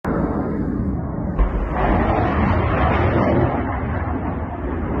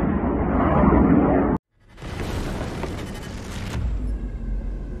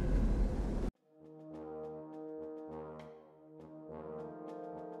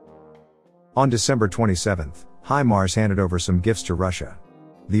On December 27, Himars handed over some gifts to Russia.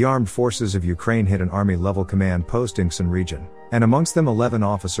 The armed forces of Ukraine hit an army-level command post in Kherson region, and amongst them 11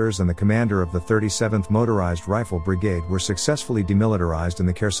 officers and the commander of the 37th Motorized Rifle Brigade were successfully demilitarized in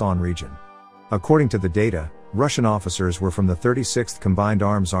the Kherson region. According to the data, Russian officers were from the 36th Combined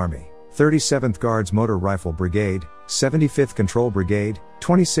Arms Army, 37th Guards Motor Rifle Brigade, 75th Control Brigade,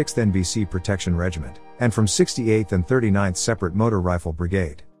 26th NBC Protection Regiment, and from 68th and 39th Separate Motor Rifle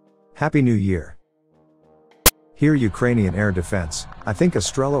Brigade. Happy New Year! Here Ukrainian Air Defense, I think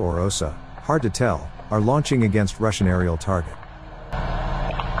Estrela or Osa, hard to tell, are launching against Russian aerial target.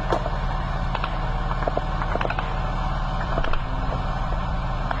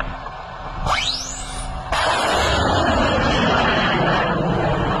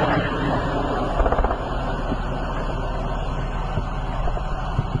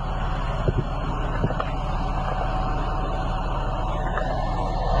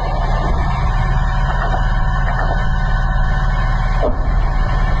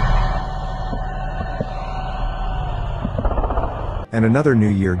 And another New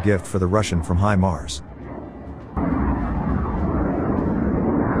Year gift for the Russian from Himars.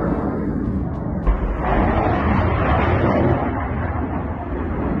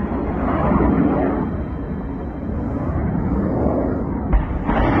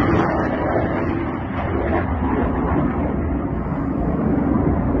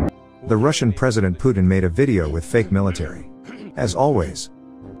 The Russian President Putin made a video with fake military. As always.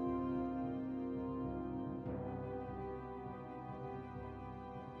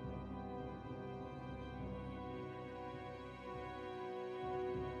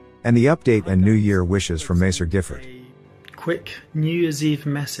 And the update and New Year wishes from Macer Gifford. Quick New Year's Eve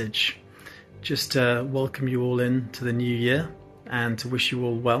message, just to welcome you all in to the new year and to wish you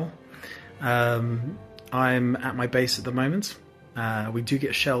all well. I'm at my base at the moment. We do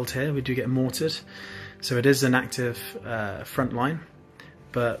get shelled here, we do get mortared, so it is an active front line,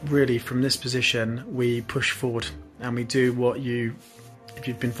 but really from this position we push forward and we do what if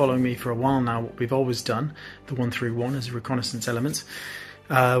you've been following me for a while now, what we've always done, the 1-3-1 as a reconnaissance element.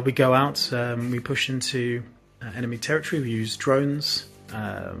 We go out, we push into enemy territory, we use drones,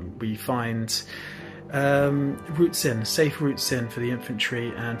 we find safe routes in for the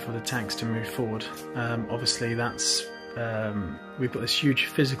infantry and for the tanks to move forward. Obviously we've got this huge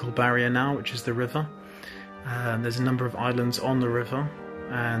physical barrier now, which is the river. There's a number of islands on the river,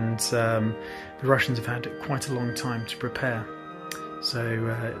 and the Russians have had quite a long time to prepare. So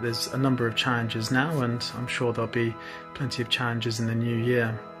there's a number of challenges now, and I'm sure there'll be plenty of challenges in the new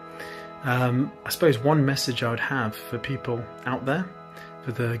year. I suppose one message I would have for people out there,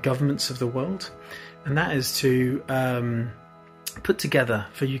 for the governments of the world, and that is to put together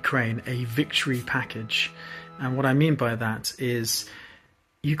for Ukraine a victory package. And what I mean by that is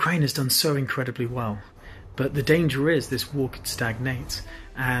Ukraine has done so incredibly well, but the danger is this war could stagnate,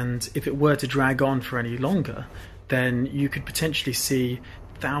 and if it were to drag on for any longer, then you could potentially see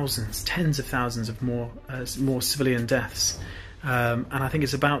thousands, tens of thousands of more civilian deaths. And I think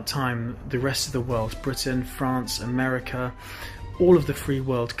it's about time the rest of the world, Britain, France, America, all of the free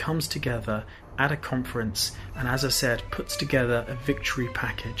world comes together at a conference and, as I said, puts together a victory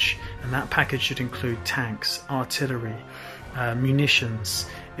package. And that package should include tanks, artillery, munitions.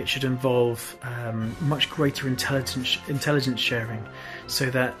 It should involve much greater intelligence sharing, so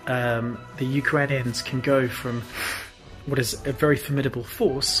that the Ukrainians can go from what is a very formidable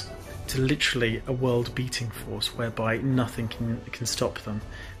force to literally a world-beating force, whereby nothing can stop them,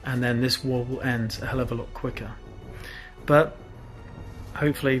 and then this war will end a hell of a lot quicker. But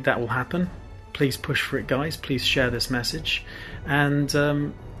hopefully that will happen. Please push for it, guys. Please share this message, and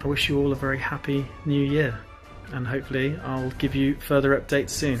I wish you all a very happy new year. And hopefully I'll give you further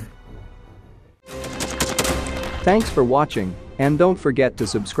updates soon. Thanks for watching, and don't forget to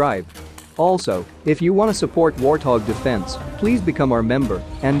subscribe. Also, if you want to support Warthog Defense, please become our member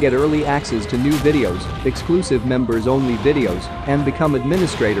and get early access to new videos, exclusive members-only videos, and become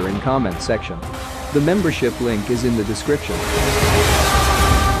administrator in comment section. The membership link is in the description. Rescues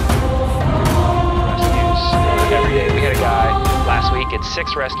every day. We had a guy last week at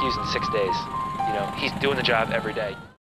 6 rescues in 6 days. You know, he's doing the job every day.